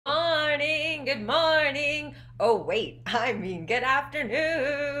good morning. Oh, wait, I mean good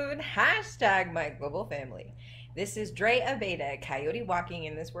afternoon. Hashtag my global family. This is Dre Abeda, Coyote walking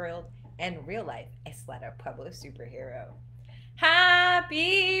in this world, and real life, Esleta Pueblo superhero.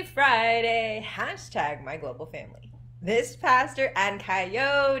 Happy Friday. Hashtag my global family. This pastor and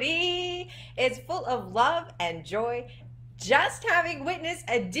Coyote is full of love and joy, just having witnessed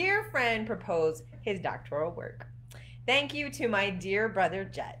a dear friend propose his doctoral work. Thank you to my dear brother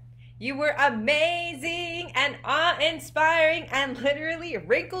Jet. You were amazing and awe-inspiring and literally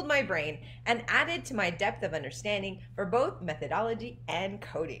wrinkled my brain and added to my depth of understanding for both methodology and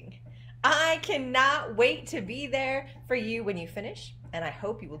coding. I cannot wait to be there for you when you finish, and I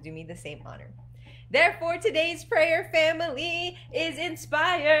hope you will do me the same honor. Therefore, today's prayer family is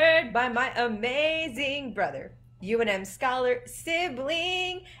inspired by my amazing brother, UNM scholar,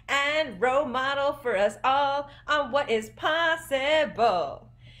 sibling, and role model for us all on what is possible.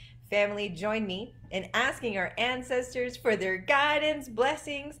 Family, join me in asking our ancestors for their guidance,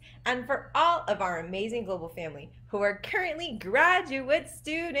 blessings, and for all of our amazing global family who are currently graduate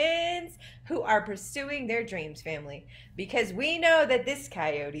students who are pursuing their dreams, family, because we know that this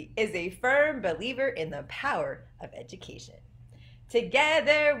Coyote is a firm believer in the power of education.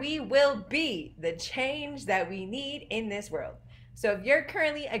 Together, we will be the change that we need in this world. So if you're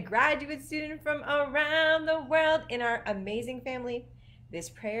currently a graduate student from around the world in our amazing family, this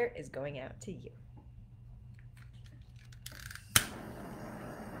prayer is going out to you.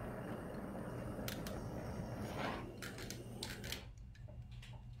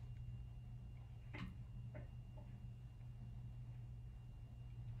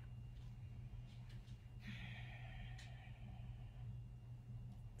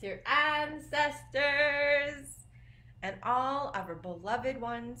 Dear ancestors, and all of our beloved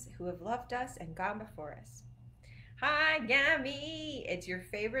ones who have loved us and gone before us. Hi, Gammy! It's your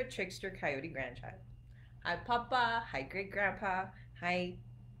favorite trickster Coyote grandchild. Hi, Papa. Hi, Great-Grandpa. Hi,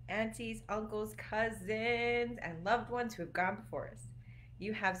 aunties, uncles, cousins, and loved ones who have gone before us.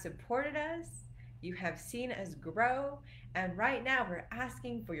 You have supported us. You have seen us grow. And right now, we're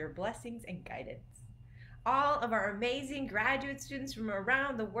asking for your blessings and guidance. All of our amazing graduate students from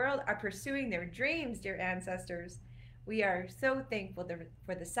around the world are pursuing their dreams, dear ancestors. We are so thankful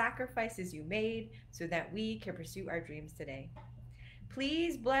for the sacrifices you made so that we can pursue our dreams today.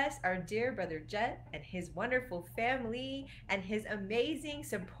 Please bless our dear brother Jet and his wonderful family and his amazing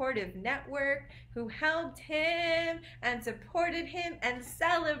supportive network who helped him and supported him and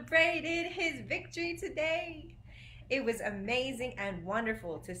celebrated his victory today. It was amazing and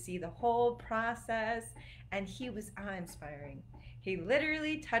wonderful to see the whole process, and he was awe-inspiring. He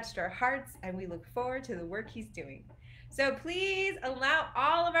literally touched our hearts, and we look forward to the work he's doing. So please allow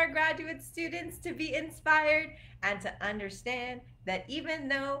all of our graduate students to be inspired and to understand that even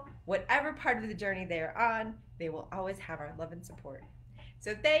though whatever part of the journey they are on, they will always have our love and support.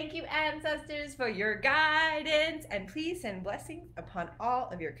 So thank you, ancestors, for your guidance, and please send blessings upon all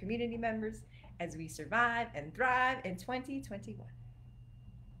of your community members as we survive and thrive in 2021.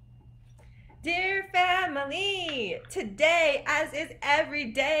 Dear family, today, as is every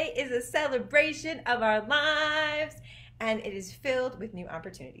day, is a celebration of our lives, and it is filled with new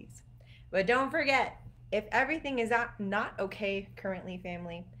opportunities. But don't forget, if everything is not okay currently,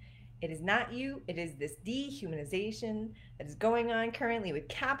 family, it is not you, it is this dehumanization that is going on currently with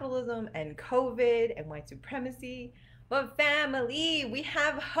capitalism and COVID and white supremacy. But family, we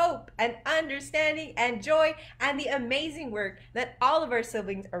have hope and understanding and joy and the amazing work that all of our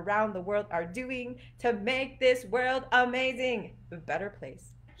siblings around the world are doing to make this world amazing, a better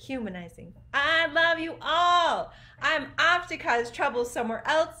place, humanizing. I love you all. I'm off to cause trouble somewhere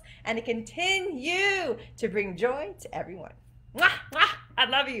else and to continue to bring joy to everyone. Mwah, mwah, I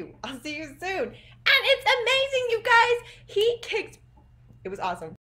love you. I'll see you soon. And it's amazing, you guys. He kicked. It was awesome.